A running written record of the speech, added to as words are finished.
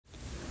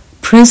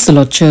Praise the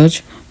Lord,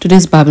 Church.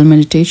 Today's Bible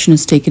meditation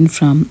is taken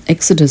from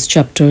Exodus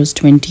chapters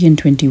 20 and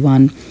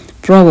 21,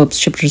 Proverbs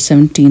chapter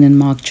 17 and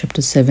Mark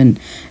chapter 7.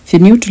 If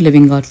you're new to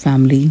Living God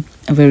family,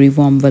 a very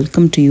warm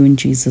welcome to you in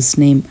Jesus'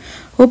 name.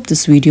 Hope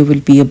this video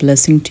will be a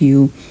blessing to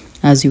you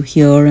as you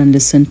hear and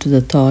listen to the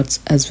thoughts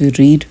as we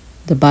read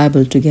the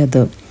Bible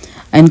together.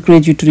 I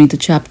encourage you to read the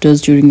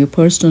chapters during your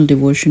personal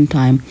devotion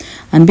time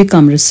and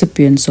become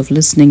recipients of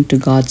listening to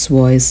God's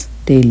voice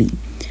daily.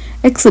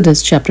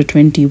 Exodus chapter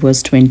 20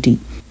 verse 20.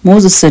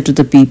 Moses said to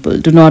the people,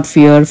 "Do not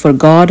fear, for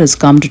God has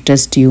come to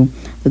test you,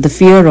 that the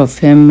fear of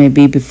him may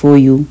be before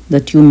you,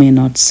 that you may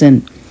not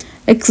sin."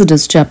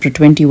 Exodus chapter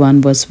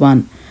 21 verse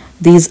 1.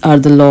 These are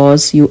the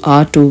laws you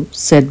are to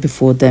set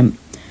before them.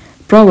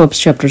 Proverbs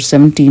chapter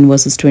 17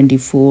 verses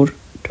 24,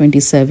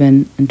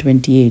 27 and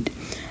 28.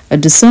 A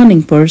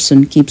discerning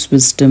person keeps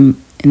wisdom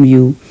in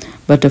view,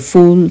 but a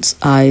fool's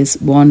eyes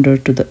wander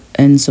to the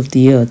ends of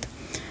the earth.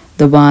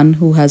 The one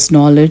who has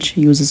knowledge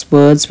uses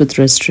words with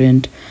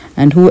restraint,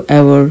 and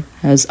whoever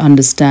has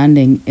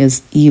understanding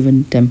is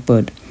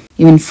even-tempered.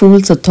 Even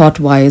fools are thought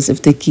wise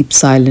if they keep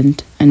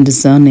silent, and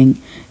discerning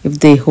if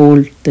they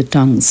hold their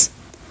tongues.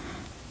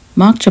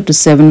 Mark chapter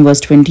 7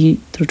 verse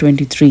 20 through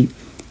 23.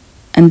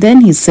 And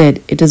then he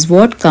said, "It is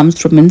what comes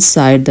from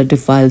inside that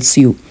defiles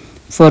you.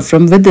 For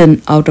from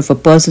within, out of a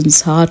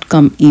person's heart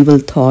come evil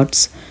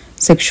thoughts,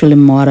 sexual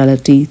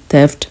immorality,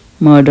 theft,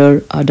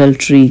 murder,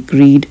 adultery,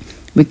 greed,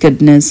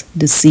 wickedness,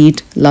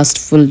 deceit,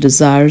 lustful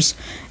desires,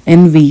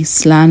 envy,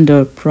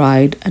 slander,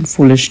 pride, and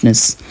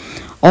foolishness.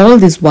 All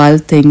these vile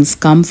things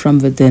come from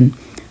within.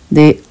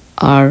 They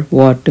are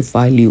what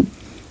defile you."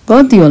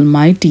 God the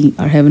Almighty,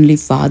 our Heavenly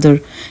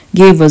Father,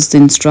 gave us the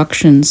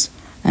instructions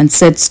and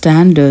set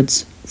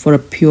standards for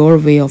a pure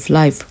way of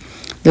life.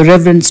 The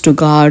reverence to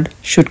God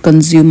should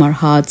consume our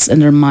hearts,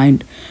 and our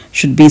mind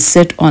should be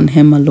set on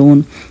Him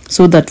alone,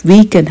 so that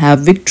we can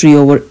have victory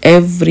over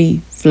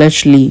every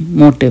fleshly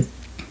motive.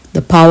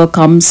 The power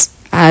comes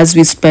as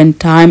we spend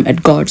time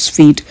at God's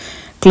feet,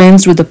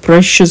 cleansed with the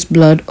precious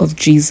blood of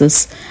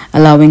Jesus,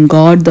 allowing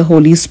God the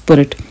Holy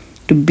Spirit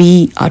to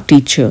be our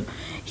teacher.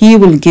 He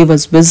will give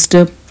us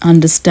wisdom,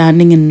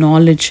 understanding, and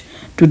knowledge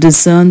to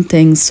discern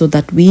things so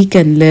that we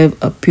can live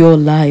a pure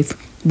life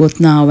both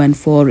now and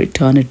for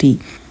eternity.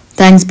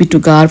 Thanks be to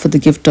God for the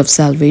gift of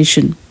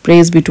salvation.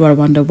 Praise be to our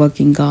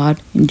wonder-working God.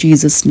 In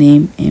Jesus'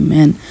 name,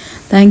 amen.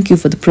 Thank you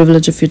for the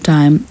privilege of your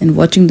time in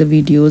watching the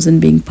videos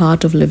and being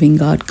part of Living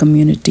God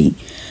community.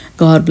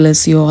 God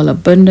bless you all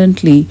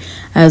abundantly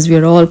as we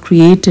are all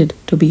created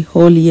to be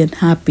holy and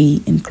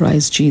happy in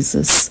Christ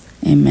Jesus.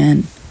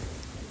 Amen.